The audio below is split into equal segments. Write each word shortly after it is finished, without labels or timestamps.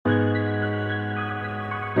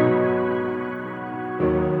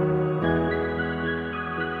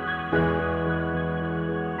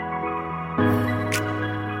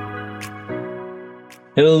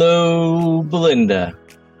Hello, Belinda.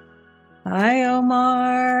 Hi,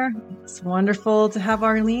 Omar. It's wonderful to have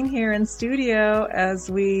Arlene here in studio as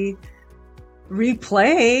we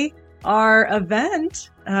replay our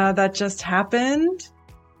event that just happened.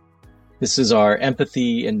 This is our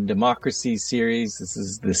Empathy and Democracy series. This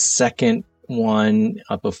is the second one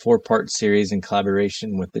of a four-part series in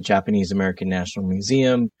collaboration with the Japanese American National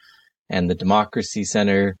Museum and the Democracy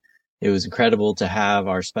Center. It was incredible to have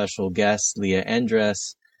our special guest, Leah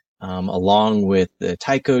Endres, along with the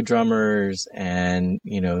taiko drummers and,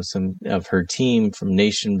 some of her team from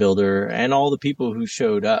Nation Builder and all the people who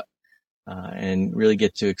showed up, and really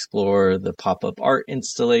get to explore the pop-up art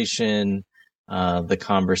installation, the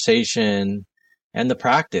conversation, and the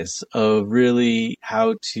practice of really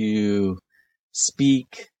how to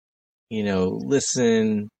speak,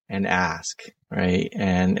 listen and ask, right?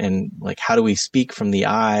 And like, how do we speak from the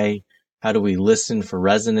I? How do we listen for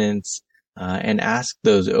resonance? And ask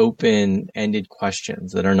those open-ended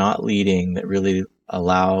questions that are not leading, that really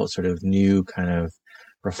allow sort of new kind of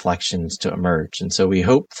reflections to emerge. And so we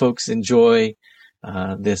hope folks enjoy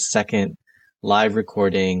this second live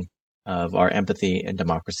recording of our Empathy and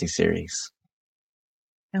Democracy series.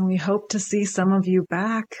 And we hope to see some of you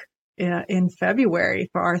back in February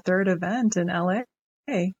for our third event in LA.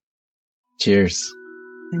 Cheers.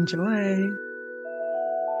 Enjoy.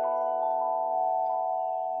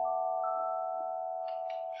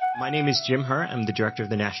 My name is Jim Herr. I'm the director of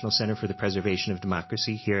the National Center for the Preservation of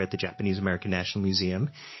Democracy here at the Japanese American National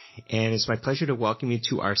Museum. And it's my pleasure to welcome you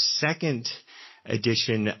to our second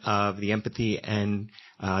edition of the Empathy and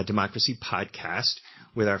Democracy podcast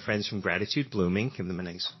with our friends from Gratitude Blooming. Give them a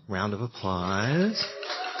nice round of applause.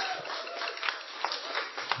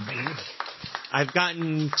 I've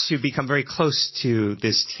gotten to become very close to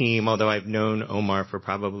this team, although I've known Omar for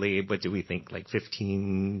probably,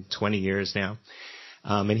 15, 20 years now.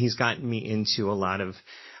 And he's gotten me into a lot of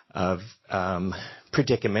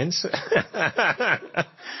predicaments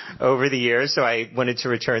over the years. So I wanted to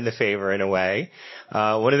return the favor in a way.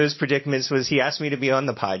 One of those predicaments was he asked me to be on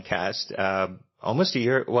the podcast, almost a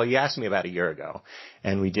year. Well, you asked me about a year ago,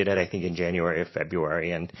 and we did it, I think, in January or February.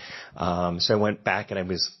 And, so I went back and I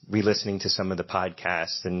was re-listening to some of the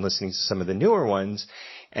podcasts and listening to some of the newer ones.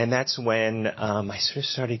 And that's when, I sort of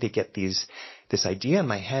started to get this idea in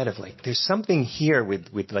my head of like, there's something here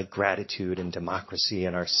with like gratitude and democracy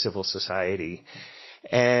in our civil society.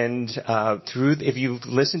 And, if you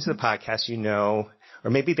listen to the podcast, or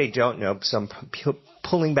maybe they don't know, so I'm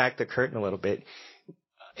pulling back the curtain a little bit.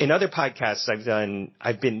 In other podcasts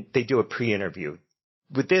they do a pre-interview.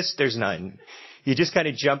 With this, there's none. You just kind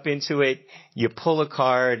of jump into it, you pull a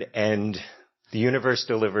card, and the universe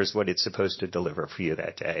delivers what it's supposed to deliver for you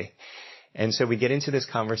that day. And so we get into this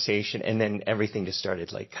conversation, and then everything just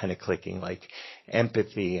started like kind of clicking, like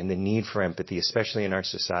empathy and the need for empathy, especially in our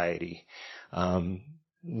society.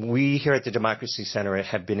 We here at the Democracy Center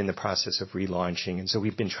have been in the process of relaunching, and so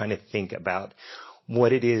we've been trying to think about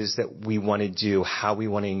what it is that we want to do, how we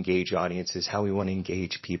want to engage audiences, how we want to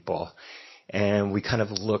engage people. And we kind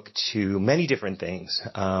of look to many different things,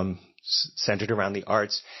 centered around the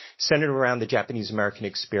arts, centered around the Japanese American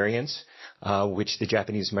experience, which the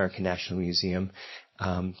Japanese American National Museum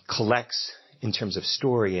collects in terms of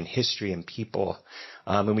story and history and people.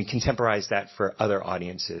 And we contemporize that for other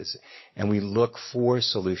audiences. And we look for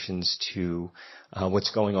solutions to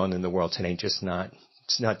what's going on in the world today,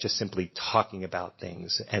 it's not just simply talking about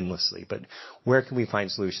things endlessly, but where can we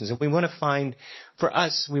find solutions? And we want to find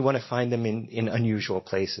them in unusual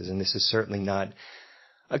places. And this is certainly not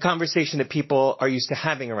a conversation that people are used to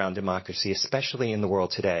having around democracy, especially in the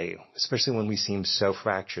world today, especially when we seem so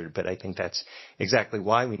fractured. But I think that's exactly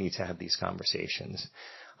why we need to have these conversations.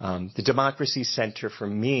 The Democracy Center, for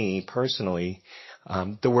me personally,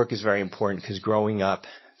 the work is very important because growing up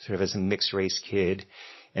sort of as a mixed race kid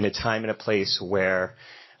in a time and a place where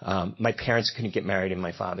my parents couldn't get married in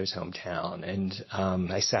my father's hometown, and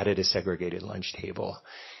I sat at a segregated lunch table.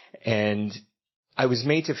 And I was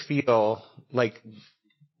made to feel like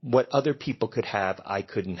what other people could have, I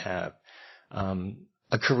couldn't have.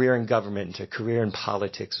 A career in government, a career in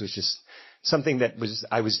politics was just something that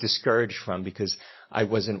I was discouraged from because I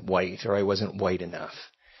wasn't white or I wasn't white enough.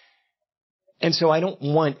 And so I don't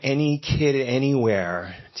want any kid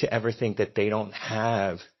anywhere to ever think that they don't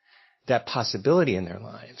have that possibility in their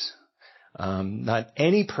lives. Not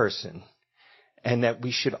any person. And that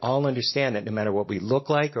we should all understand that no matter what we look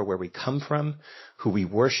like or where we come from, who we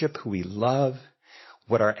worship, who we love,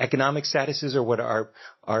 what our economic status is or what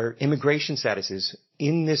our immigration status is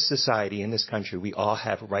in this society, in this country, we all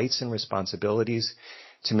have rights and responsibilities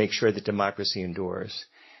to make sure that democracy endures.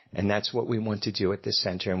 And that's what we want to do at this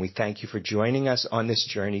center. And we thank you for joining us on this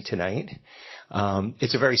journey tonight.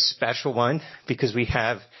 It's a very special one because we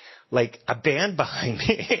have like a band behind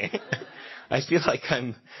me. I feel like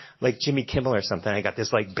I'm like Jimmy Kimmel or something. I got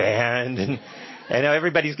this like band, and I know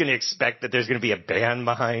everybody's going to expect that there's going to be a band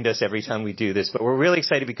behind us every time we do this, but we're really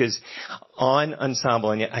excited because on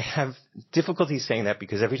Ensemble, and yet I have difficulty saying that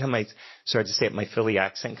because every time I start to say it, my Philly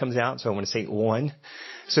accent comes out, so I want to say on.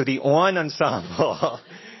 So the On Ensemble,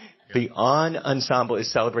 the On Ensemble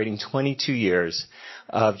is celebrating 22 years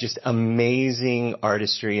of just amazing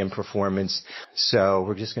artistry and performance. So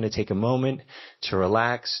we're just going to take a moment to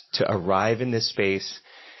relax, to arrive in this space,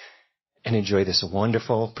 and enjoy this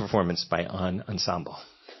wonderful performance by On Ensemble.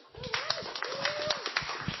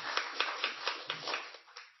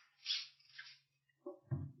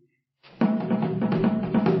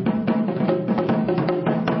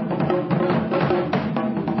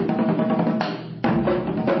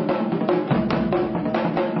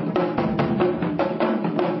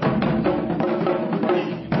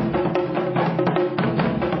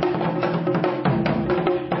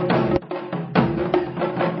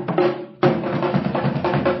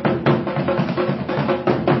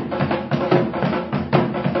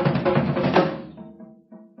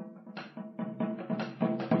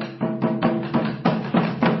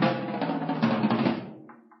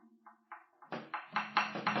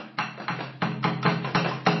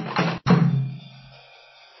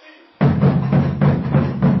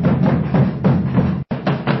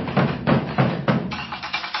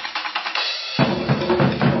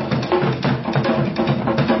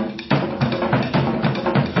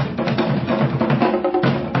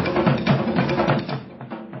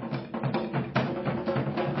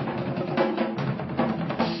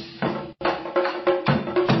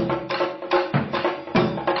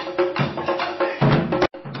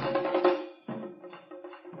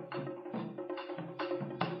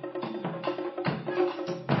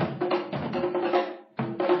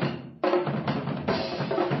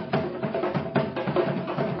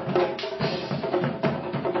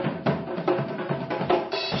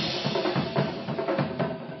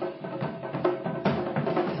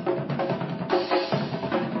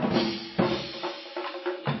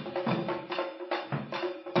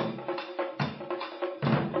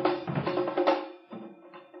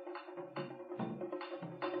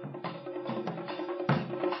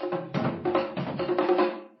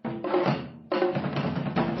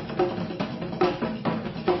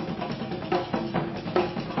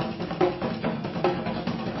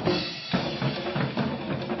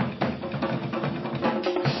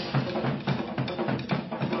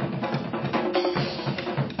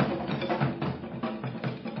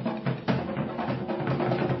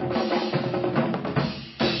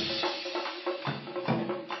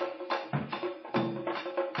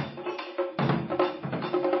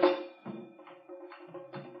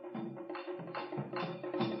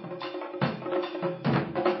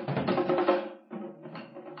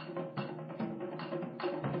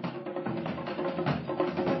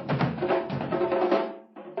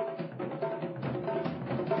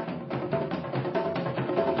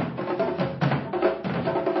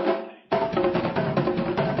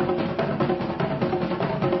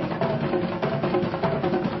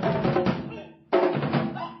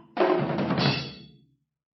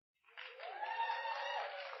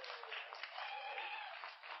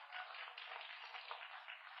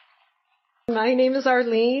 My name is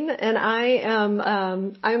Arlene, and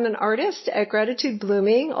I'm an artist at Gratitude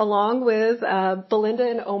Blooming, along with Belinda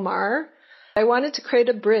and Omar. I wanted to create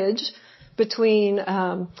a bridge between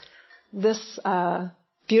this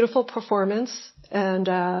beautiful performance and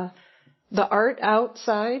the art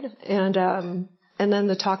outside, and then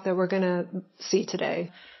the talk that we're going to see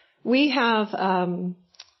today. We have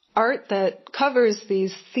art that covers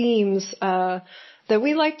these themes that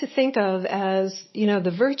we like to think of as, you know,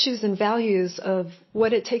 the virtues and values of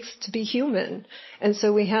what it takes to be human. And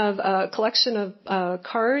so we have a collection of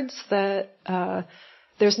cards that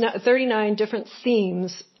there's 39 different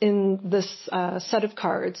themes in this set of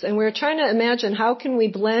cards. And we're trying to imagine how can we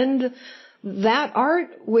blend that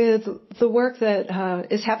art with the work that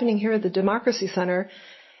is happening here at the Democracy Center.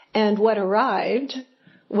 And what arrived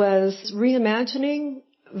was reimagining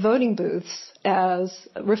voting booths as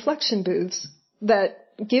reflection booths that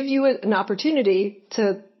give you an opportunity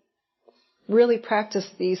to really practice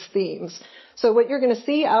these themes. So what you're going to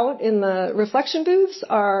see out in the reflection booths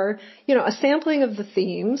are, you know, a sampling of the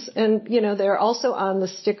themes, and, you know, they're also on the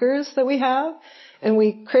stickers that we have. And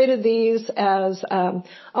we created these as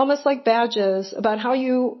almost like badges about how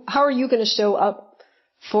are you going to show up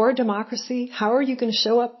for democracy? How are you going to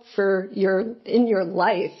show up in your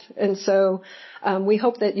life? And so we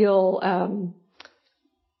hope that you'll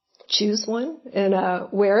choose one and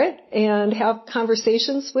wear it and have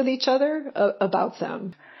conversations with each other about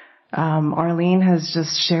them. Arlene has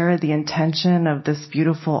just shared the intention of this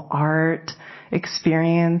beautiful art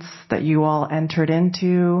experience that you all entered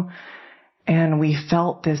into. And we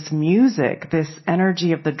felt this music, this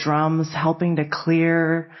energy of the drums helping to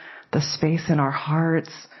clear the space in our hearts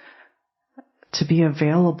to be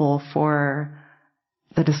available for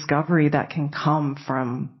the discovery that can come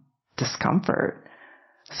from discomfort.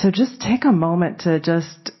 So just take a moment to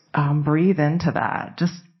just breathe into that,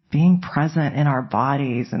 just being present in our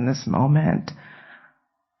bodies in this moment,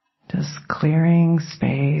 just clearing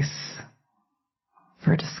space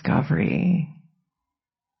for discovery.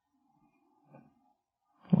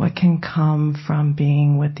 What can come from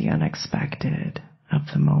being with the unexpected of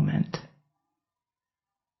the moment?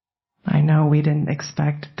 I know we didn't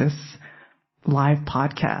expect this live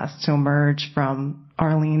podcast to emerge from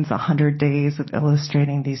Arlene's 100 days of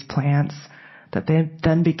illustrating these plants that they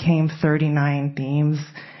then became 39 themes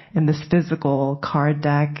in this physical card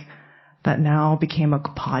deck that now became a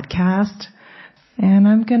podcast. And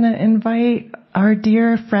I'm going to invite our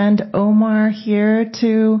dear friend Omar here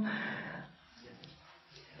to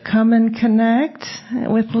come and connect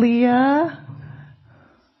with Leah.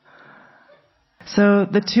 So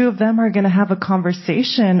the two of them are going to have a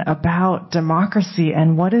conversation about democracy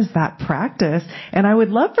and what is that practice. And I would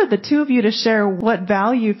love for the two of you to share what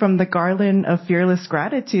value from the Garland of Fearless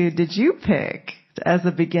Gratitude did you pick as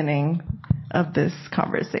the beginning of this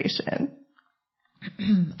conversation?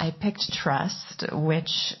 I picked trust,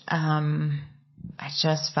 which I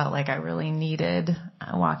just felt like I really needed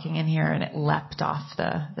walking in here, and it leapt off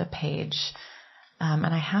the page. And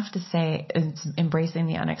I have to say, it's embracing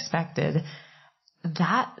the unexpected.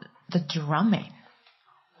 The drumming,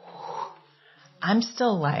 I'm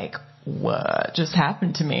still like, what just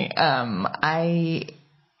happened to me?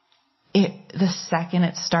 The second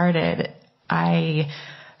it started, I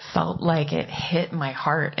felt like it hit my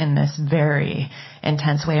heart in this very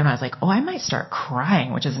intense way. And I was like, I might start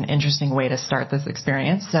crying, which is an interesting way to start this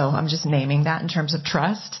experience. So I'm just naming that in terms of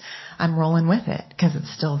trust. I'm rolling with it because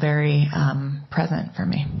it's still very present for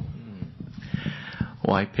me.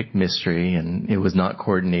 Well, I picked mystery, and it was not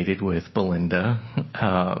coordinated with Belinda.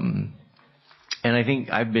 And I think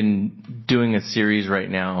I've been doing a series right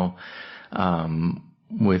now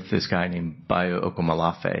with this guy named Bayo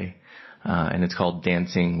Okomalafe, and it's called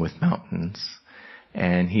Dancing with Mountains.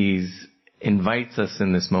 And he invites us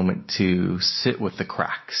in this moment to sit with the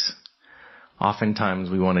cracks. Oftentimes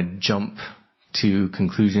we want to jump to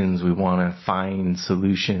conclusions. We want to find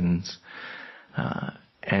solutions.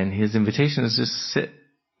 And his invitation is just sit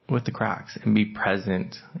with the cracks and be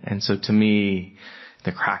present. And so to me,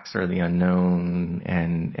 the cracks are the unknown,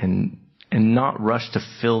 and not rush to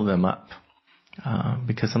fill them up.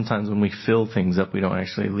 Because sometimes when we fill things up, we don't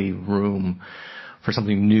actually leave room for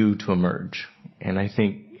something new to emerge. And I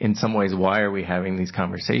think in some ways, why are we having these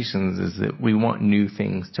conversations is that we want new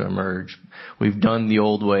things to emerge. We've done the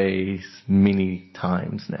old ways many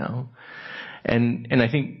times now. And I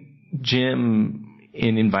think Jim,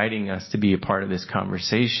 in inviting us to be a part of this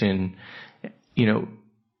conversation,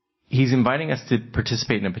 he's inviting us to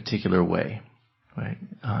participate in a particular way, right?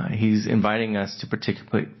 He's inviting us to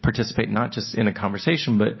participate not just in a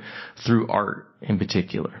conversation, but through art in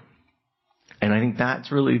particular. And I think that's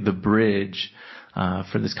really the bridge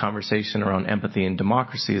for this conversation around empathy and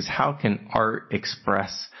democracy, is how can art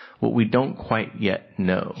express what we don't quite yet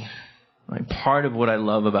know? Like, part of what I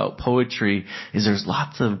love about poetry is there's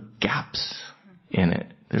lots of gaps in it.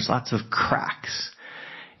 There's lots of cracks,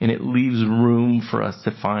 and it leaves room for us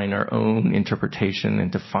to find our own interpretation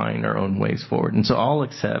and to find our own ways forward. And so I'll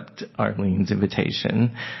accept Arlene's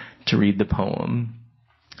invitation to read the poem.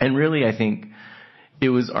 And really, I think it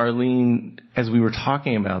was Arlene, as we were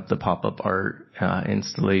talking about the pop-up art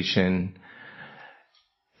installation,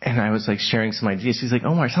 and I was like sharing some ideas. She's like,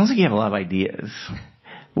 Omar, it sounds like you have a lot of ideas.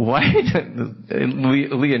 Why?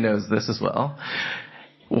 Leah knows this as well.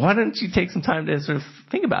 Why don't you take some time to sort of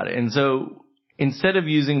think about it? And so instead of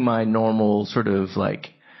using my normal sort of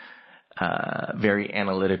like very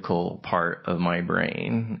analytical part of my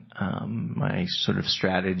brain, my sort of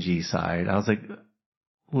strategy side, I was like,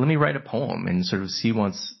 let me write a poem and sort of see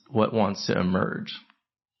what wants to emerge.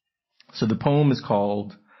 So the poem is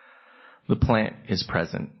called The Plant is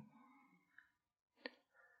Present.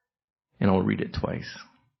 And I'll read it twice.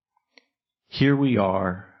 Here we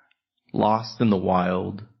are, lost in the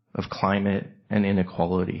wild of climate and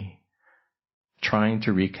inequality, trying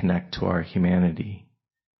to reconnect to our humanity.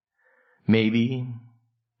 Maybe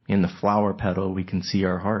in the flower petal we can see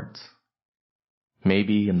our hearts.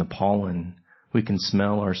 Maybe in the pollen we can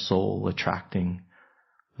smell our soul attracting.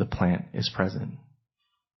 The plant is present.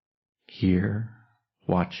 Here,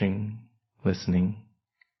 watching, listening,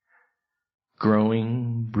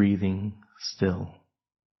 growing, breathing, still.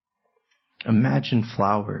 Imagine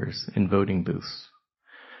flowers in voting booths,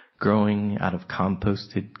 growing out of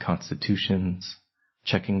composted constitutions,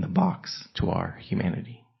 checking the box to our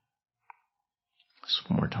humanity. Just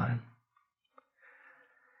one more time.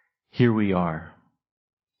 Here we are,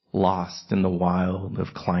 lost in the wild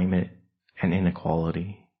of climate and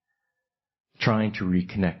inequality, trying to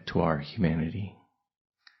reconnect to our humanity.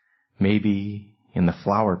 Maybe in the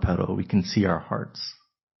flower petal we can see our hearts.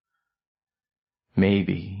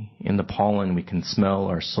 Maybe in the pollen we can smell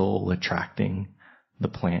our soul attracting. The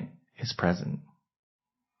plant is present.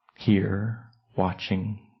 Here,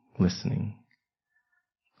 watching, listening,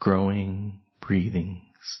 growing, breathing,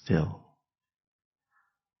 still.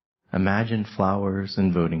 Imagine flowers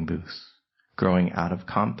in voting booths, growing out of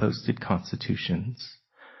composted constitutions,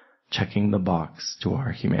 checking the box to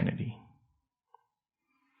our humanity.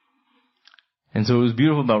 And so what was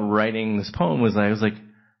beautiful about writing this poem was I was like,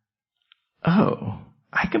 oh,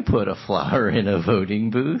 I can put a flower in a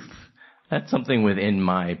voting booth. That's something within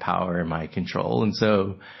my power and my control. And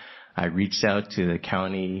so I reached out to the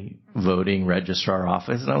county voting registrar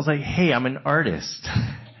office and I was like, hey, I'm an artist.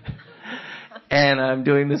 And I'm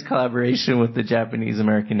doing this collaboration with the Japanese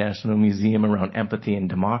American National Museum around empathy and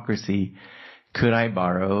democracy. Could I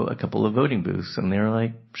borrow a couple of voting booths? And they were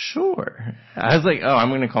like, sure. I was like, oh, I'm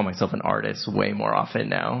going to call myself an artist way more often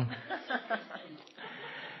now.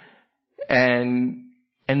 And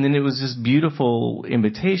then it was this beautiful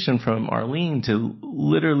invitation from Arlene to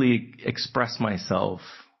literally express myself,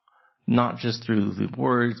 not just through the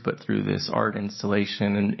words, but through this art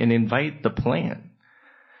installation and invite the plant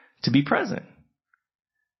to be present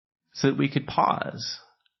so that we could pause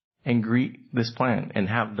and greet this plant and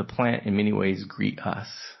have the plant in many ways greet us.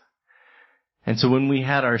 And so when we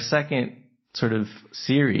had our second sort of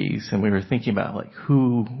series and we were thinking about like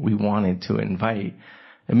who we wanted to invite,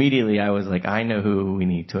 immediately I was like, I know who we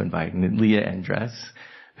need to invite. And Leah Endres,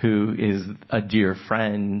 who is a dear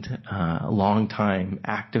friend, a longtime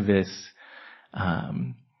activist,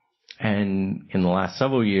 and in the last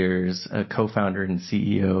several years, a co-founder and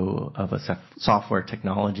CEO of a software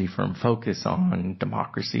technology firm focused on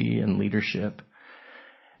democracy and leadership.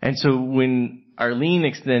 And so when Arlene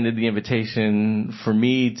extended the invitation for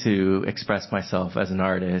me to express myself as an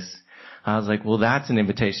artist, I was like, well, that's an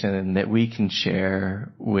invitation that we can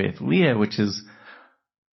share with Leah, which is,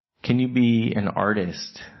 can you be an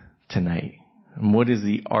artist tonight? And what is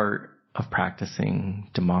the art of practicing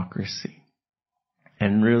democracy?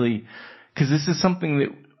 And really, because this is something that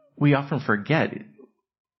we often forget.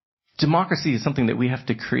 Democracy is something that we have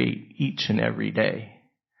to create each and every day.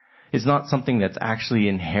 It's not something that's actually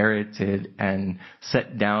inherited and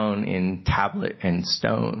set down in tablet and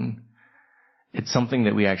stone. It's something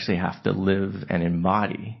that we actually have to live and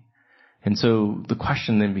embody. And so the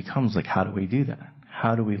question then becomes like, how do we do that?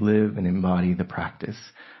 How do we live and embody the practice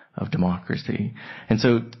of democracy? And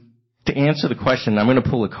so to answer the question, I'm going to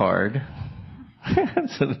pull a card.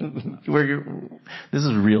 So this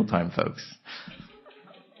is real time, folks.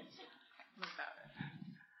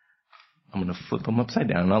 I'm going to flip them upside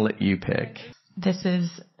down and I'll let you pick. This is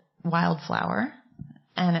Wildflower,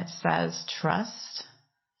 and it says, trust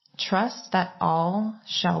that all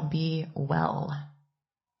shall be well.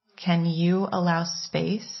 Can you allow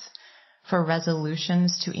space for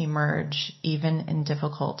resolutions to emerge even in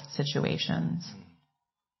difficult situations?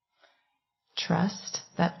 Trust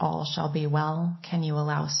that all shall be well. Can you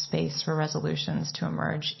allow space for resolutions to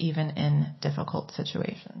emerge even in difficult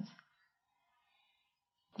situations?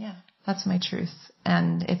 Yeah, that's my truth.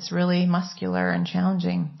 And it's really muscular and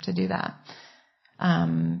challenging to do that.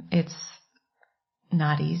 It's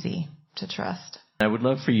not easy to trust. I would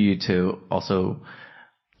love for you to also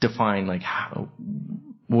define like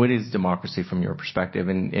what is democracy from your perspective?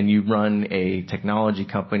 And you run a technology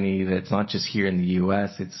company that's not just here in the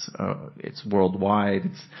U.S., it's worldwide.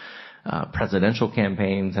 It's presidential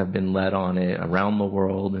campaigns have been led on it around the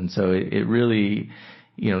world. And so it really,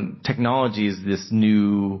 technology is this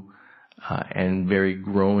new and very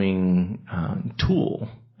growing tool.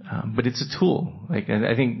 But it's a tool. Like,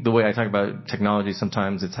 I think the way I talk about technology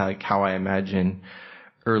sometimes, it's like how I imagine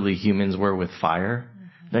early humans were with fire.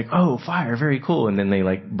 Like, oh, fire, very cool. And then they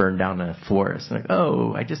like burn down a forest. Like,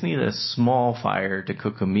 oh, I just need a small fire to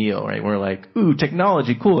cook a meal, right? We're like, ooh,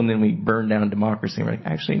 technology, cool. And then we burn down democracy. And we're like,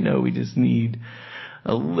 actually, no, we just need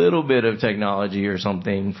a little bit of technology or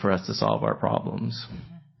something for us to solve our problems.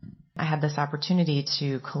 I had this opportunity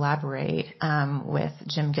to collaborate with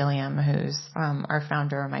Jim Gilliam, who's our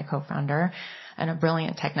founder, my co-founder, and a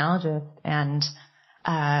brilliant technologist. And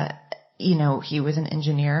he was an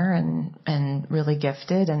engineer and really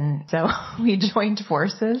gifted. And so we joined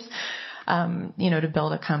forces, to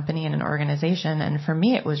build a company and an organization. And for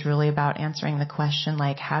me, it was really about answering the question,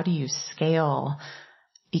 like, how do you scale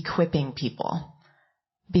equipping people?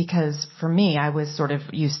 Because for me, I was sort of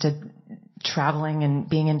used to traveling and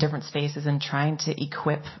being in different spaces and trying to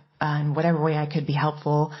equip in whatever way I could be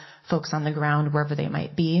helpful, folks on the ground, wherever they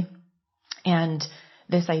might be. And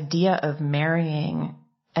this idea of marrying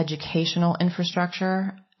educational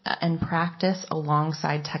infrastructure and practice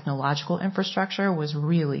alongside technological infrastructure was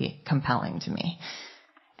really compelling to me.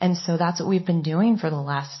 And so that's what we've been doing for the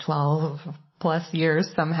last 12 plus years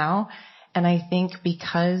somehow. And I think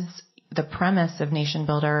because the premise of Nation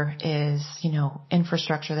Builder is,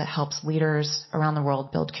 infrastructure that helps leaders around the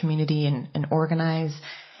world build community and organize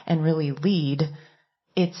and really lead,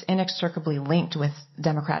 it's inextricably linked with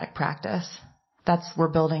democratic practice. We're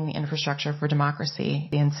building the infrastructure for democracy.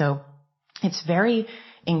 And so it's very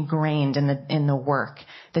ingrained in the work,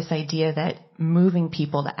 this idea that moving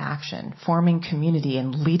people to action, forming community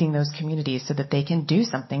and leading those communities so that they can do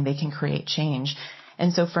something, they can create change.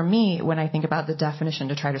 And so for me, when I think about the definition,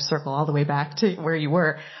 to try to circle all the way back to where you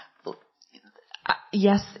were,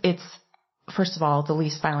 yes, it's, first of all, the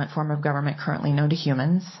least violent form of government currently known to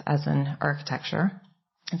humans, as in architecture.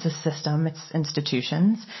 It's a system, it's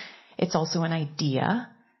institutions. It's also an idea.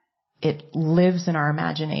 It lives in our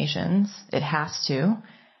imaginations. It has to.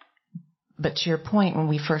 But to your point, when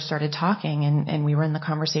we first started talking and we were in the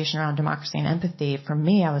conversation around democracy and empathy, for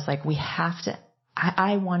me, I was like, we have to,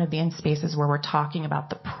 I want to be in spaces where we're talking about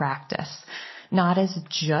the practice, not as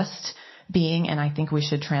just being, and I think we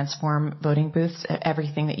should transform voting booths,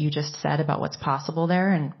 everything that you just said about what's possible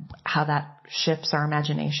there and how that shifts our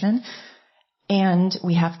imagination. And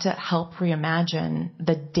we have to help reimagine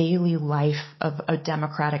the daily life of a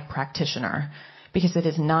democratic practitioner, because it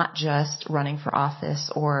is not just running for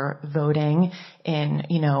office or voting in,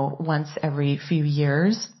 once every few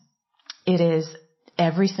years. It is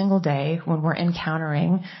every single day when we're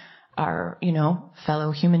encountering our,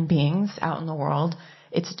 fellow human beings out in the world.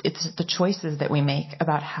 It's the choices that we make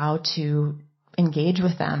about how to engage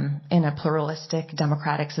with them in a pluralistic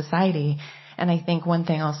democratic society. And I think one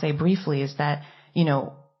thing I'll say briefly is that,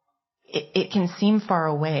 it can seem far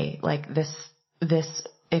away, like this,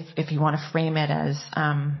 if you want to frame it as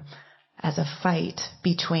a fight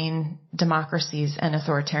between democracies and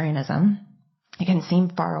authoritarianism, it can seem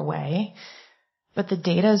far away, but the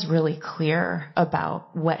data is really clear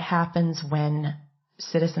about what happens when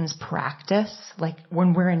citizens practice, like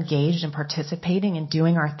when we're engaged and participating and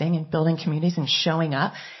doing our thing and building communities and showing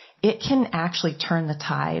up. It can actually turn the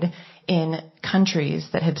tide in countries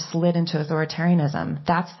that have slid into authoritarianism.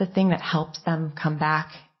 That's the thing that helps them come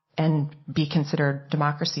back and be considered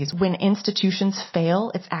democracies. When institutions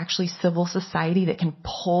fail, it's actually civil society that can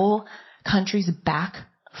pull countries back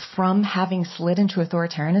from having slid into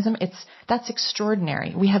authoritarianism. That's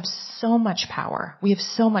extraordinary. We have so much power.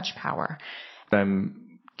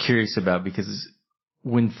 I'm curious about, because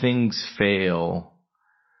when things fail,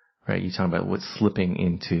 right, you talk about what's slipping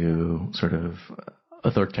into sort of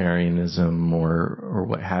authoritarianism or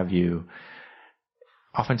what have you.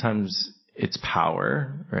 Oftentimes it's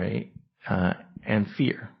power, right, and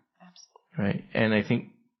fear. Absolutely. Right? And I think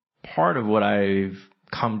part of what I've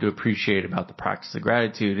come to appreciate about the practice of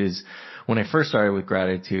gratitude is when I first started with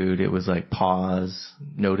gratitude, it was like pause,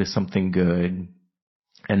 notice something good.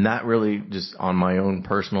 And that really just on my own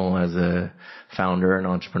personal, as a founder and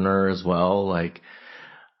entrepreneur as well, like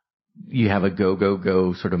you have a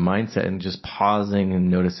go sort of mindset, and just pausing and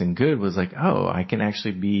noticing good was like, oh, I can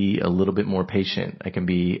actually be a little bit more patient. I can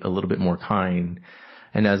be a little bit more kind.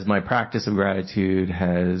 And as my practice of gratitude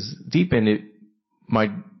has deepened,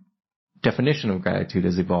 my definition of gratitude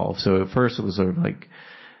has evolved. So at first it was sort of like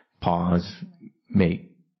pause,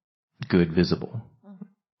 make good visible.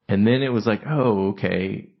 And then it was like, oh,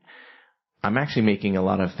 okay, I'm actually making a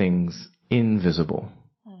lot of things invisible,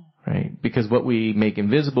 right? Because what we make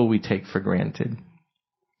invisible, we take for granted.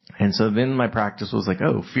 And so then my practice was like,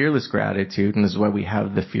 oh, fearless gratitude, and this is why we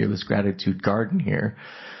have the Fearless Gratitude Garden here,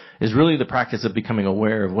 is really the practice of becoming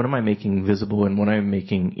aware of what am I making visible and what I'm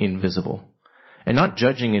making invisible. And not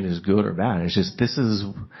judging it as good or bad. It's just, this is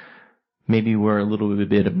maybe where a little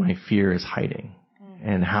bit of my fear is hiding.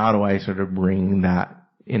 And how do I sort of bring that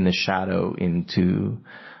in the shadow into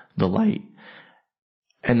the light?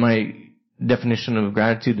 And my definition of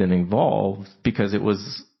gratitude then evolved, because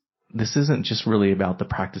this isn't just really about the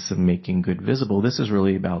practice of making good visible. This is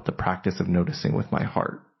really about the practice of noticing with my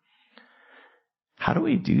heart. How do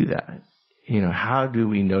we do that? How do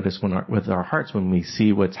we notice with our hearts when we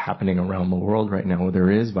see what's happening around the world right now, where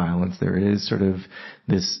there is violence, there is sort of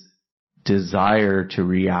this desire to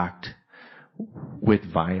react with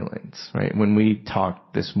violence, right? When we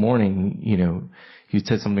talked this morning, you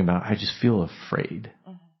said something about, I just feel afraid.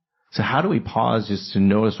 Mm-hmm. So how do we pause just to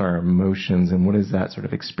notice our emotions, and what is that sort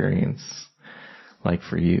of experience like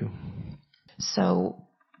for you? So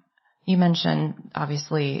you mentioned,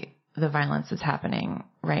 obviously, the violence that's happening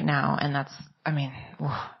right now, and I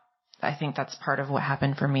think that's part of what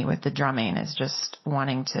happened for me with the drumming, is just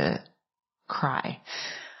wanting to cry,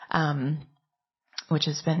 which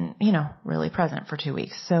has been, really present for 2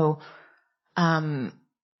 weeks. So,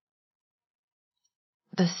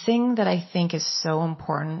 the thing that I think is so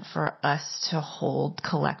important for us to hold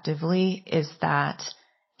collectively is that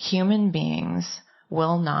human beings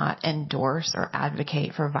will not endorse or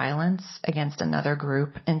advocate for violence against another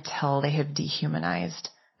group until they have dehumanized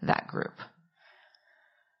that group.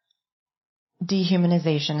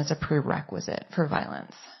 Dehumanization is a prerequisite for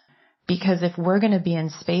violence. Because if we're going to be in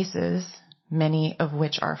spaces, many of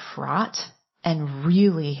which are fraught and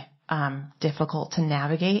really difficult to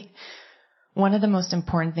navigate, one of the most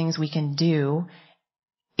important things we can do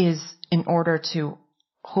is, in order to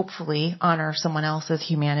hopefully honor someone else's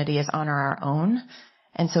humanity, is honor our own.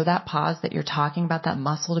 And so that pause that you're talking about, that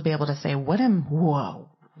muscle to be able to say, what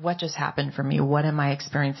just happened for me? What am I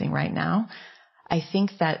experiencing right now? I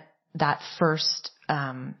think that first,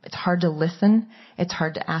 it's hard to listen. It's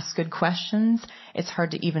hard to ask good questions. It's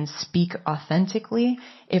hard to even speak authentically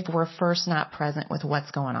if we're first not present with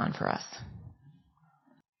what's going on for us.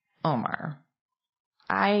 Omar,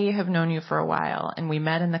 I have known you for a while, and we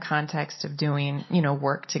met in the context of doing,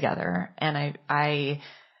 work together. And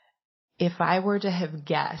if I were to have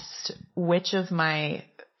guessed which of my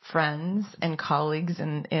friends and colleagues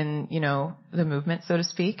in the movement, so to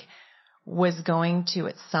speak, was going to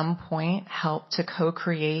at some point help to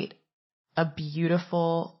co-create a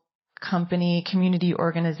beautiful company, community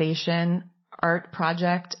organization, art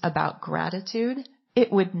project about gratitude, it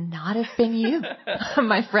would not have been you,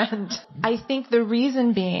 my friend. I think the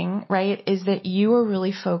reason being, right, is that you were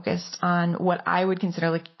really focused on what I would consider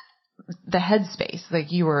like the headspace.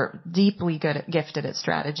 Like, you were deeply gifted at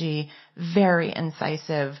strategy, very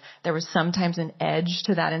incisive. There was sometimes an edge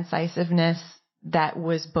to that incisiveness that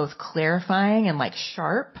was both clarifying and like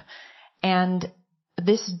sharp. And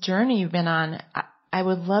this journey you've been on, I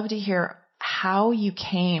would love to hear how you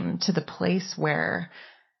came to the place where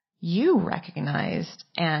you recognized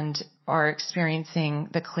and are experiencing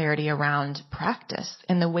the clarity around practice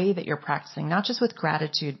in the way that you're practicing, not just with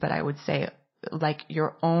gratitude, but I would say like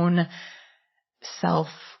your own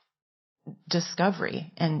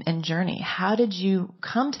self-discovery and journey. How did you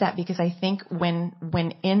come to that? Because I think when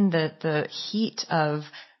in the heat of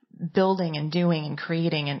building and doing and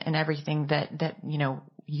creating and everything that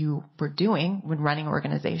you were doing when running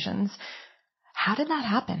organizations, how did that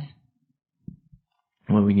happen?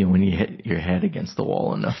 Well, when you hit your head against the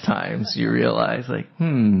wall enough times, you realize like,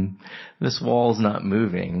 this wall's not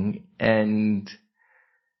moving. And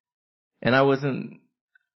I was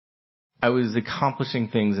accomplishing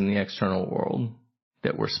things in the external world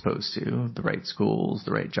that we're supposed to, the right schools,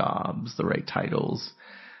 the right jobs, the right titles.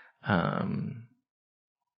 But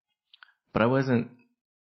I wasn't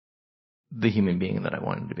the human being that I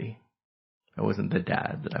wanted to be. I wasn't the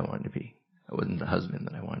dad that I wanted to be. I wasn't the husband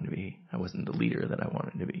that I wanted to be. I wasn't the leader that I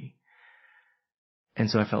wanted to be. And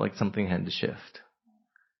so I felt like something had to shift.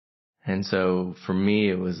 And so for me,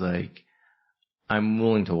 it was like, I'm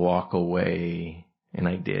willing to walk away, and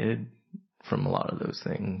I did, from a lot of those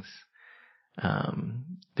things.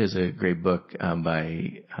 There's a great book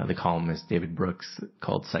by the columnist David Brooks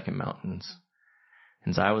called Second Mountains.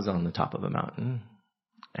 And so I was on the top of a mountain,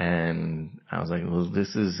 and I was like, well,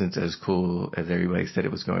 this isn't as cool as everybody said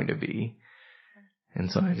it was going to be. And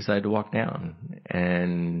so I decided to walk down,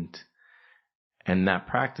 and that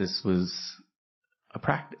practice was a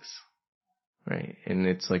practice, right? And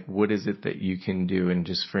it's like, what is it that you can do? And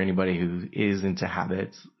just for anybody who is into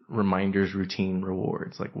habits, reminders, routine,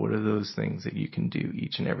 rewards, like what are those things that you can do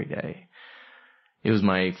each and every day? It was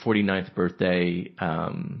my 49th birthday,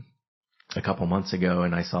 a couple months ago,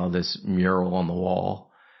 and I saw this mural on the wall,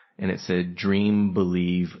 and it said, dream,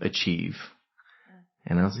 believe, achieve.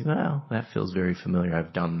 And I was like, well, that feels very familiar.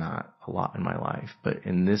 I've done that a lot in my life. But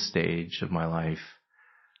in this stage of my life,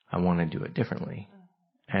 I want to do it differently.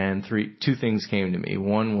 And two things came to me.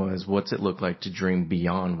 One was, what's it look like to dream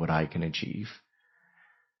beyond what I can achieve?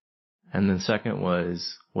 And then second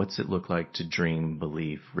was, what's it look like to dream,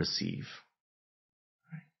 believe, receive?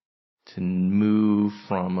 To move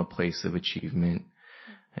from a place of achievement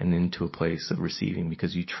and into a place of receiving,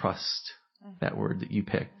 because you trust that word that you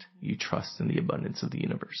picked. You trust in the abundance of the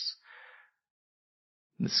universe.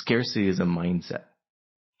 The scarcity is a mindset,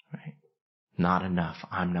 right? Not enough.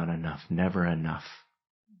 I'm not enough. Never enough.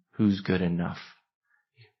 Who's good enough?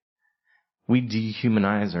 We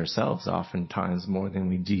dehumanize ourselves oftentimes more than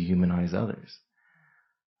we dehumanize others.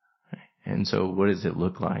 And so what does it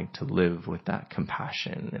look like to live with that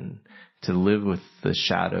compassion and to live with the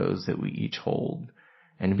shadows that we each hold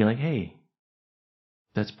and to be like, hey,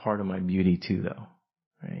 that's part of my beauty too, though,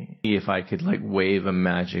 right? If I could like wave a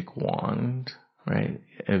magic wand, right,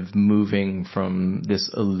 of moving from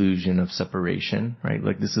this illusion of separation, right?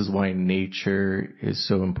 Like this is why nature is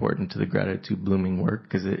so important to the gratitude blooming work,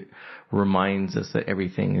 because it reminds us that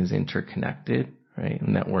everything is interconnected, right?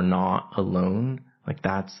 And that we're not alone. Like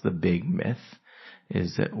that's the big myth,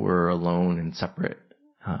 is that we're alone and separate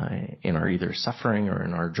in our either suffering or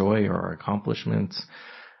in our joy or our accomplishments.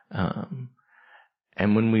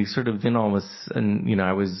 And when we sort of then all of a sudden,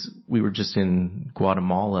 we were just in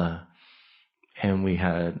Guatemala and we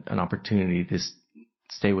had an opportunity to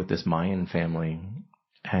stay with this Mayan family,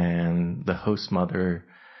 and the host mother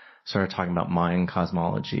started talking about Mayan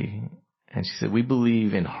cosmology. And she said, we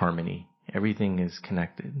believe in harmony. Everything is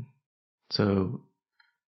connected. So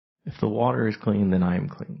if the water is clean, then I am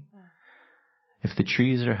clean. If the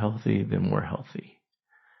trees are healthy, then we're healthy.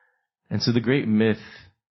 And so the great myth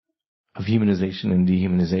of humanization and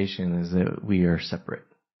dehumanization is that we are separate.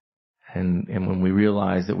 And when we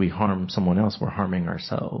realize that we harm someone else, we're harming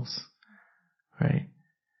ourselves, right?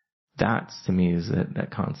 That's, to me, is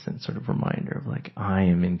that constant sort of reminder of like, I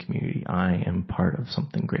am in community. I am part of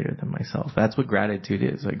something greater than myself. That's what gratitude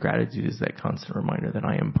is. Like gratitude is that constant reminder that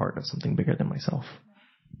I am part of something bigger than myself.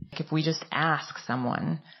 If we just ask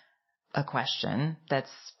someone a question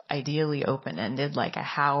that's ideally open-ended, like a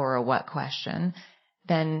how or a what question,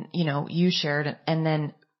 then, you shared, and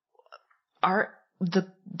then the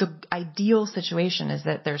ideal situation is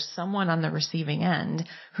that there's someone on the receiving end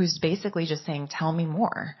who's basically just saying, tell me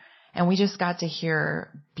more. And we just got to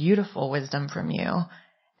hear beautiful wisdom from you.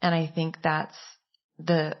 And I think that's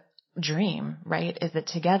the dream, right? Is that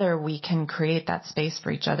together we can create that space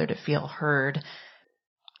for each other to feel heard.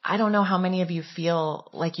 I don't know how many of you feel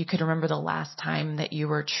like you could remember the last time that you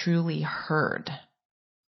were truly heard.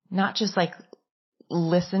 Not just like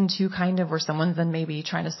listened to kind of, where someone's then maybe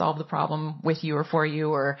trying to solve the problem with you or for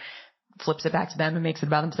you, or flips it back to them and makes it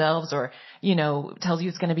about themselves, or, tells you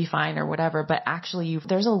it's going to be fine or whatever. But actually,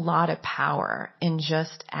 there's a lot of power in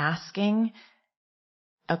just asking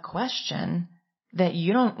a question that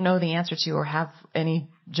you don't know the answer to or have any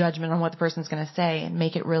judgment on what the person's going to say, and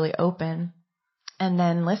make it really open, and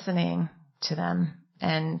then listening to them.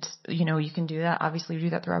 And, you can do that. Obviously, we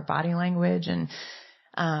do that through our body language. And,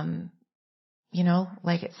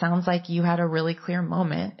 like it sounds like you had a really clear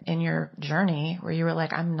moment in your journey where you were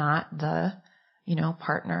like, I'm not the,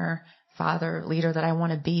 partner, father, leader that I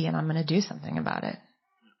want to be, and I'm going to do something about it.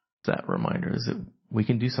 That reminder is that we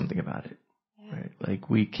can do something about it, right? Like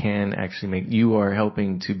we can actually you are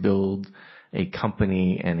helping to build a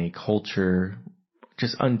company and a culture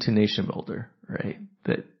just unto nation builder, right?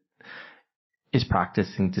 That is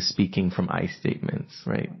practicing to speaking from I statements,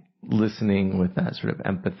 right? Listening with that sort of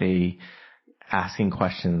empathy, asking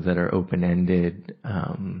questions that are open-ended,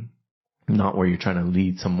 not where you're trying to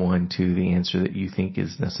lead someone to the answer that you think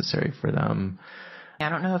is necessary for them. I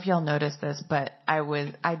don't know if y'all noticed this, but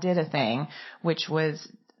I did a thing, which was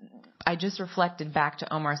I just reflected back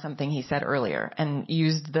to Omar something he said earlier and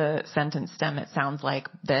used the sentence stem, it sounds like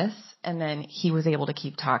this, and then he was able to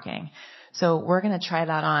keep talking. So we're going to try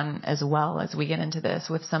that on as well as we get into this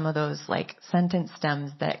with some of those like sentence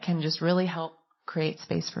stems that can just really help create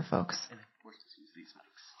space for folks.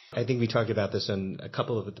 I think we talked about this on a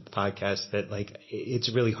couple of the podcasts, that like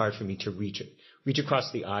it's really hard for me to reach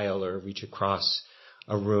across the aisle or reach across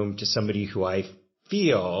a room to somebody who I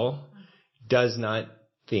feel does not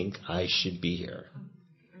think I should be here.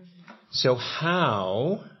 So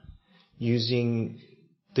how, using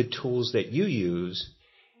the tools that you use,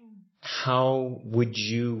 how would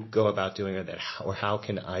you go about doing that? Or how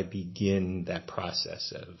can I begin that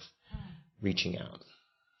process of reaching out?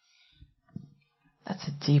 That's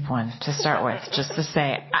a deep one to start with, just to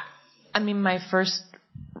say. I mean, my first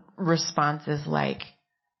response is like,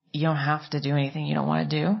 you don't have to do anything you don't want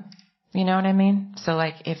to do. You know what I mean? So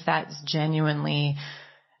like, if that's genuinely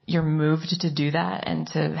you're moved to do that and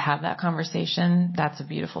to have that conversation, that's a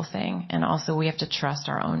beautiful thing. And also we have to trust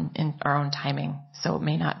our own timing. So it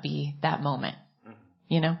may not be that moment,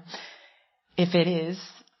 If it is,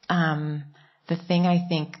 the thing I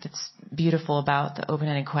think that's beautiful about the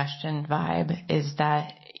open-ended question vibe is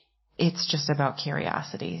that it's just about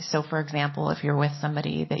curiosity. So for example, if you're with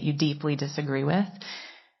somebody that you deeply disagree with,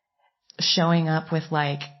 showing up with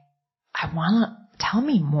like, tell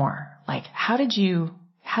me more. Like, how did you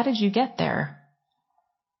get there?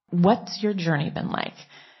 What's your journey been like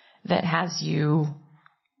that has you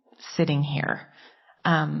sitting here?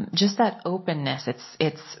 Just that openness.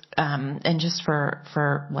 And just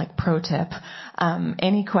for like pro tip,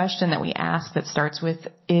 any question that we ask that starts with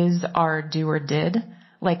is, are, do, or did,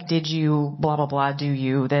 like, did you, blah, blah, blah, do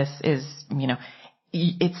you, this is,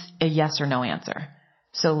 it's a yes or no answer.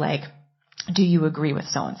 So like, do you agree with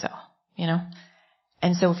so-and-so,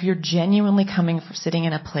 And so if you're genuinely sitting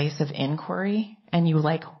in a place of inquiry and you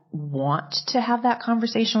like want to have that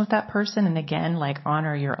conversation with that person, and again, like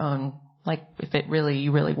honor your own, like if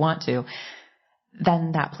you really want to,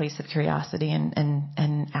 then that place of curiosity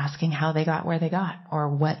and asking how they got where they got, or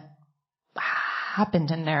what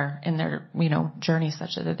happened in their journey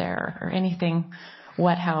such that they're there, or anything,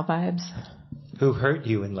 how vibes. Who hurt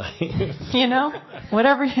you in life?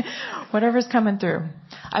 Whatever's coming through.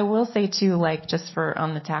 I will say too, like just for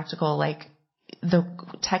on the tactical, like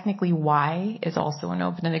technically why is also an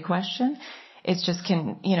open-ended question. It's just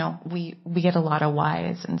we get a lot of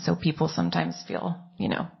whys, and so people sometimes feel,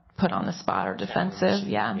 put on the spot or defensive.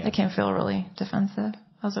 Yeah, they can feel really defensive.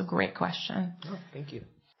 That was a great question. Oh, thank you.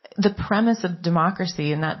 The premise of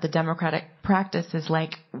democracy and that the democratic practice is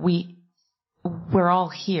like we're all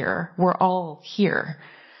here. We're all here.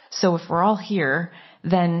 So if we're all here,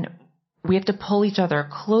 then we have to pull each other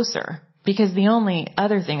closer, because the only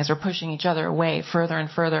other thing is we're pushing each other away further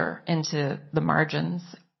and further into the margins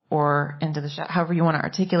or into the however you want to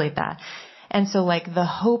articulate that. And so like the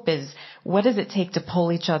hope is, what does it take to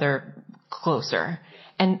pull each other closer?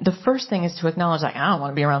 And the first thing is to acknowledge, like, I don't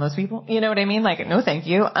want to be around those people. You know what I mean? Like, no, thank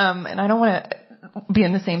you. And I don't want to be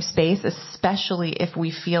in the same space, especially if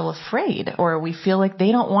we feel afraid or we feel like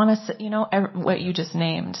they don't want us, what you just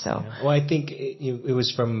named. So, well, I think it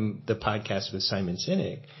was from the podcast with Simon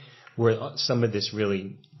Sinek where some of this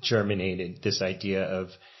really germinated, this idea of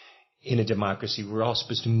in a democracy, we're all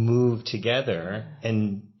supposed to move together.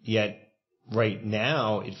 And yet right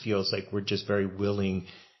now it feels like we're just very willing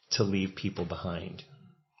to leave people behind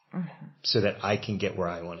so that I can get where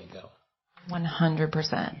I want to go.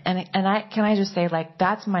 100%. And can I just say, like,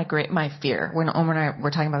 that's my fear when Omar and I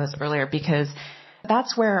were talking about this earlier, because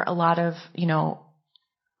that's where a lot of,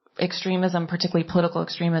 extremism, particularly political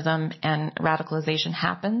extremism and radicalization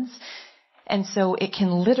happens. And so it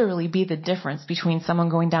can literally be the difference between someone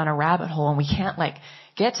going down a rabbit hole and we can't like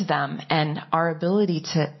get to them, and our ability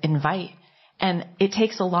to invite. And it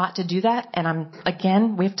takes a lot to do that.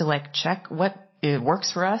 And we have to like check what it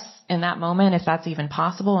works for us in that moment, if that's even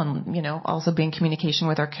possible. And, also be in communication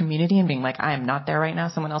with our community and being like, I am not there right now.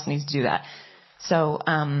 Someone else needs to do that. So,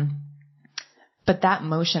 but that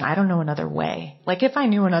motion, I don't know another way. Like if I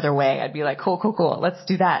knew another way, I'd be like, cool. Let's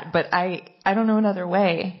do that. But I don't know another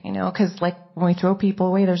way, cause like when we throw people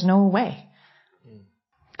away, there's no way.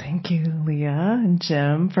 Thank you, Leah and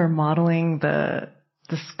Jim, for modeling the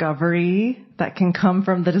discovery that can come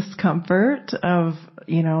from the discomfort of,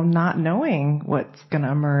 not knowing what's going to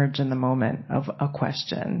emerge in the moment of a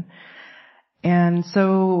question. And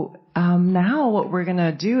so now what we're going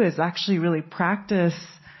to do is actually really practice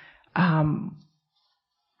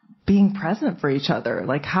being present for each other.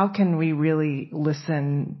 Like, how can we really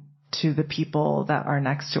listen to the people that are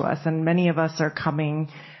next to us? And many of us are coming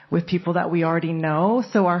with people that we already know.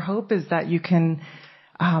 So our hope is that you can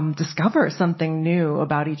discover something new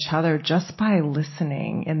about each other just by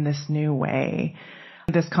listening in this new way.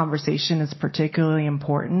 This conversation is particularly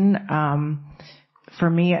important. For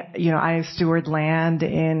me, I steward land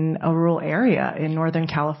in a rural area in Northern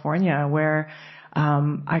California where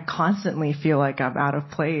I constantly feel like I'm out of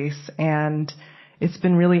place. And it's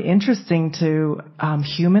been really interesting to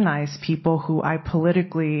humanize people who I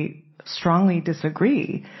politically strongly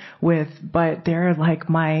disagree with, but they're like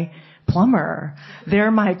my plumber,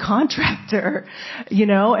 they're my contractor,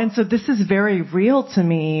 and so this is very real to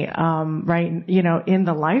me, right, in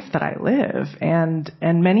the life that I live. And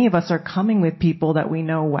many of us are coming with people that we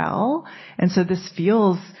know well. And so this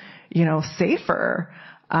feels, safer.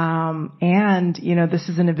 And, this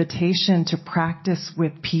is an invitation to practice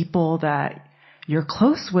with people that you're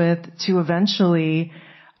close with to eventually,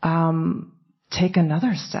 take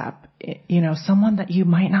another step. Someone that you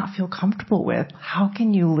might not feel comfortable with, how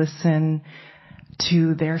can you listen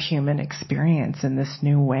to their human experience in this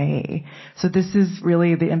new way? So this is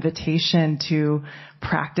really the invitation to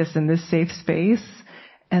practice in this safe space,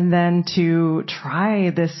 and then to try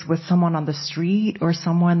this with someone on the street or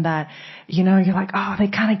someone that, you're like, oh, they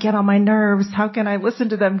kind of get on my nerves. How can I listen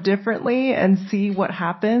to them differently and see what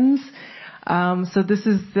happens? So this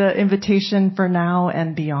is the invitation for now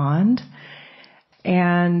and beyond.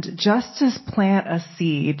 And just to plant a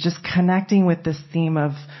seed, just connecting with this theme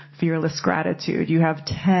of fearless gratitude. You have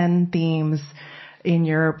 10 themes in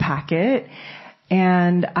your packet,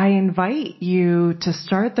 and I invite you to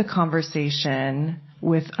start the conversation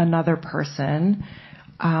with another person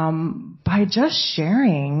by just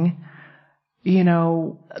sharing,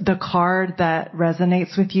 the card that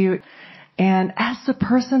resonates with you. And as the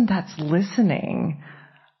person that's listening,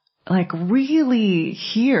 really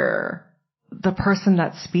hear the person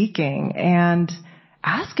that's speaking and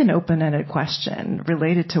ask an open-ended question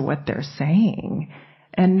related to what they're saying,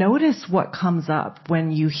 and notice what comes up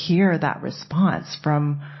when you hear that response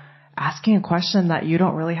from asking a question that you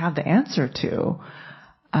don't really have the answer to,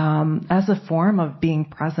 as a form of being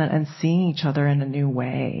present and seeing each other in a new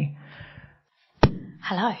way.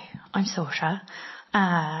 Hello, I'm Saoirse.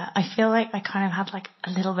 I feel like I kind of had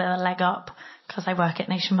a little bit of a leg up because I work at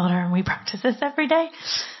Nation Builder and we practice this every day.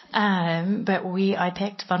 But I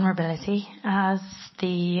picked vulnerability as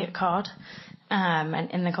the card.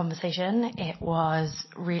 And in the conversation, it was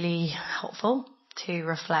really helpful to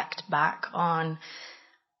reflect back on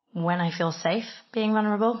when I feel safe being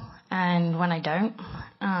vulnerable and when I don't,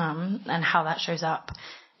 and how that shows up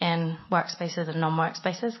in workspaces and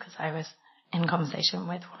non-workspaces, because I was in conversation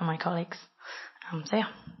with one of my colleagues. So yeah,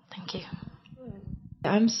 thank you.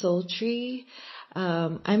 I'm Sultry.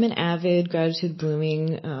 I'm an avid Gratitude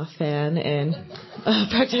Blooming fan and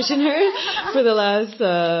practitioner for the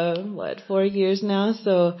last 4 years now.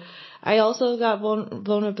 So I also got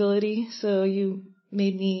vulnerability. So you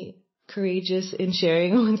made me courageous in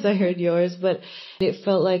sharing once I heard yours. But it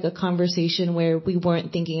felt like a conversation where we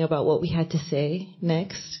weren't thinking about what we had to say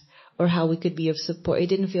next or how we could be of support. It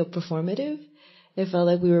didn't feel performative. It felt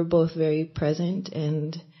like we were both very present,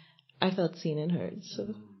 and I felt seen and heard.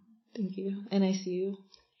 So thank you. And I see you.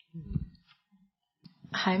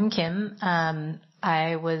 Hi, I'm Kim.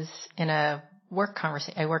 I was in a work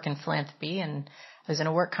conversation. I work in philanthropy, and I was in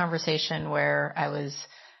a work conversation where I was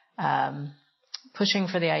pushing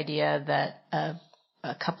for the idea that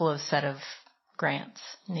a couple of set of grants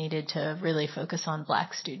needed to really focus on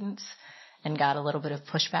Black students, and got a little bit of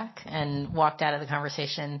pushback and walked out of the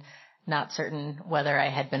conversation not certain whether I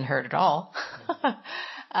had been heard at all.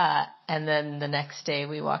 And then the next day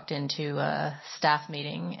we walked into a staff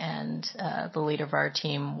meeting, and the leader of our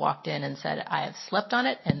team walked in and said, I have slept on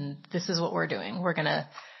it, and this is what we're doing. We're going to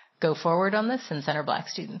go forward on this and center Black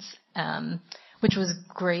students, which was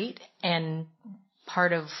great. And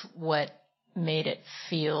part of what made it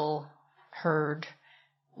feel heard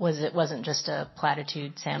was it wasn't just a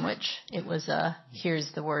platitude sandwich. It was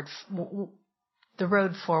here's the word, the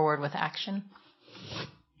road forward with action.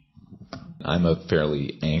 I'm a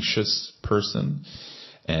fairly anxious person,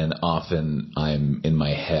 and often I'm in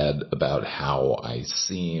my head about how I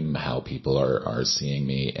seem, how people are seeing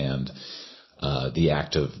me, and the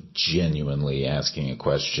act of genuinely asking a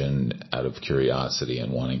question out of curiosity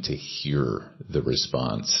and wanting to hear the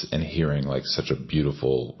response, and hearing such a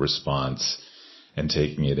beautiful response and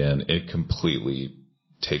taking it in, it completely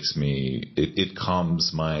takes me, it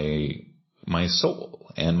calms my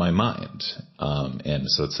soul and my mind. And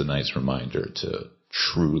so it's a nice reminder to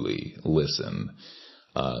truly listen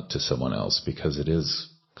to someone else, because it is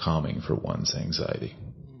calming for one's anxiety.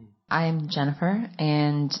 I'm Jennifer,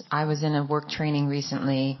 and I was in a work training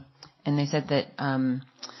recently, and they said that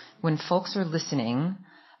when folks are listening,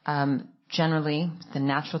 generally the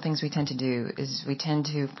natural things we tend to do is we tend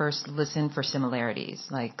to first listen for similarities,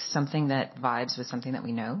 like something that vibes with something that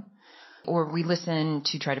we know. Or we listen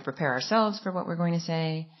to try to prepare ourselves for what we're going to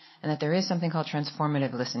say, and that there is something called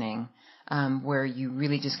transformative listening, where you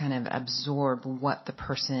really just kind of absorb what the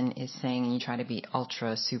person is saying and you try to be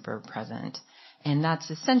ultra super present. And that's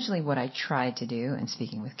essentially what I tried to do in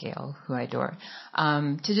speaking with Gail, who I adore,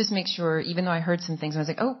 to just make sure, even though I heard some things and I was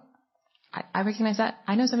like, oh, I recognize that.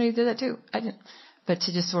 I know somebody who did that too. I didn't. But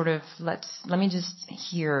to just sort of let me just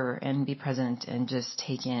hear and be present and just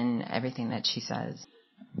take in everything that she says.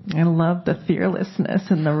 I love the fearlessness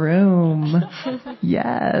in the room.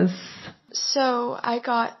 Yes. So I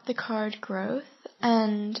got the card growth,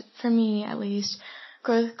 and for me at least,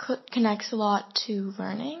 growth connects a lot to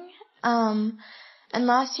learning. And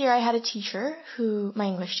last year I had a teacher my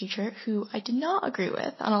English teacher, who I did not agree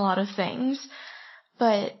with on a lot of things.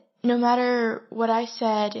 But no matter what I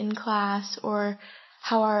said in class or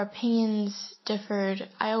how our opinions differed,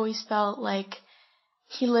 I always felt like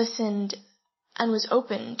he listened and was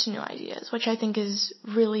open to new ideas, which I think is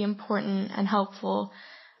really important and helpful,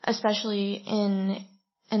 especially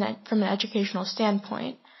from an educational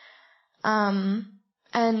standpoint. And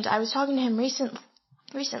I was talking to him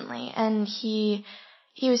recently, and he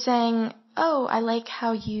was saying, "Oh, I like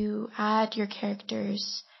how you add your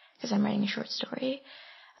characters," because I'm writing a short story,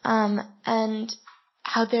 and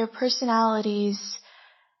how their personalities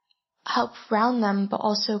help round them, but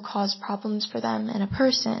also cause problems for them in a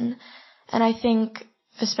person. And I think,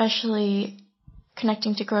 especially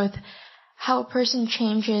connecting to growth, how a person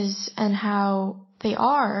changes and how they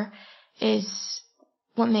are is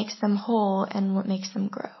what makes them whole and what makes them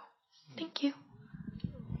grow. Thank you.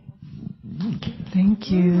 Thank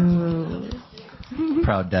you.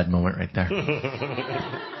 Proud dad moment right there.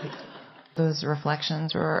 Those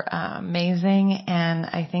reflections were amazing, and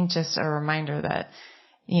I think just a reminder that,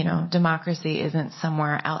 democracy isn't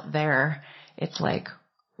somewhere out there. It's like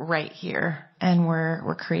right here, and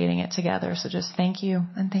we're creating it together. So just thank you,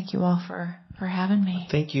 and thank you all for having me.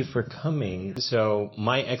 Thank you for coming. So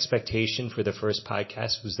my expectation for the first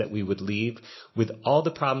podcast was that we would leave with all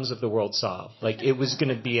the problems of the world solved. Like, it was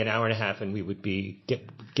going to be an hour and a half, and we would be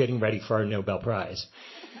getting ready for our Nobel Prize.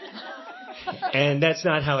 And that's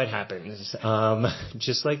not how it happens.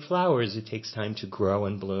 Just like flowers, it takes time to grow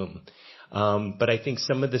and bloom. But I think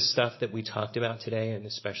some of the stuff that we talked about today, and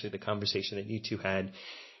especially the conversation that you two had,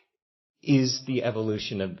 is the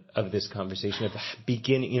evolution of this conversation of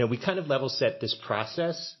beginning. We kind of level set this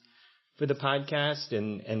process for the podcast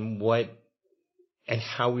and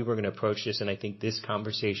how we were going to approach this. And I think this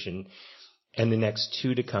conversation and the next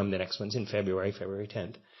two to come, the next one's in February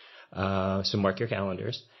 10th. So mark your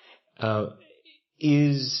calendars.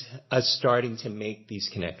 Is us starting to make these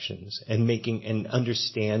connections and making and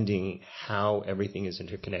understanding how everything is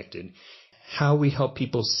interconnected, how we help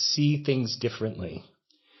people see things differently.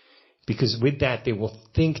 Because with that, they will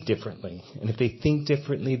think differently. And if they think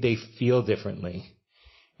differently, they feel differently.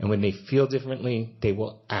 And when they feel differently, they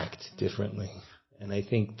will act differently. And I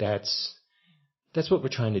think that's what we're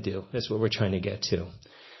trying to do. That's what we're trying to get to.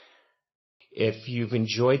 If you've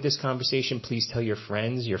enjoyed this conversation, please tell your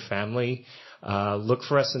friends, your family. Look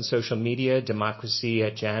for us on social media. Democracy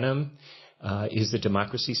at JANM is the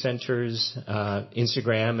Democracy Center's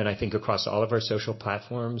Instagram, and I think across all of our social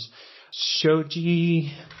platforms.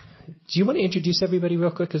 Shoji, do you want to introduce everybody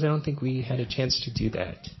real quick? Because I don't think we had a chance to do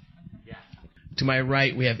that. Yeah. To my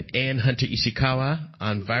right, we have Ann Hunter Ishikawa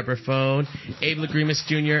on vibraphone, Abe Lagrimas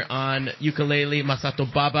Jr. on ukulele, Masato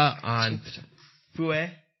Baba on fue.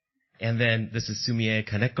 And then this is Sumie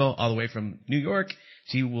Kaneko, all the way from New York.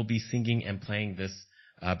 She will be singing and playing this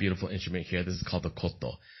beautiful instrument here. This is called the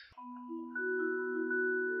koto.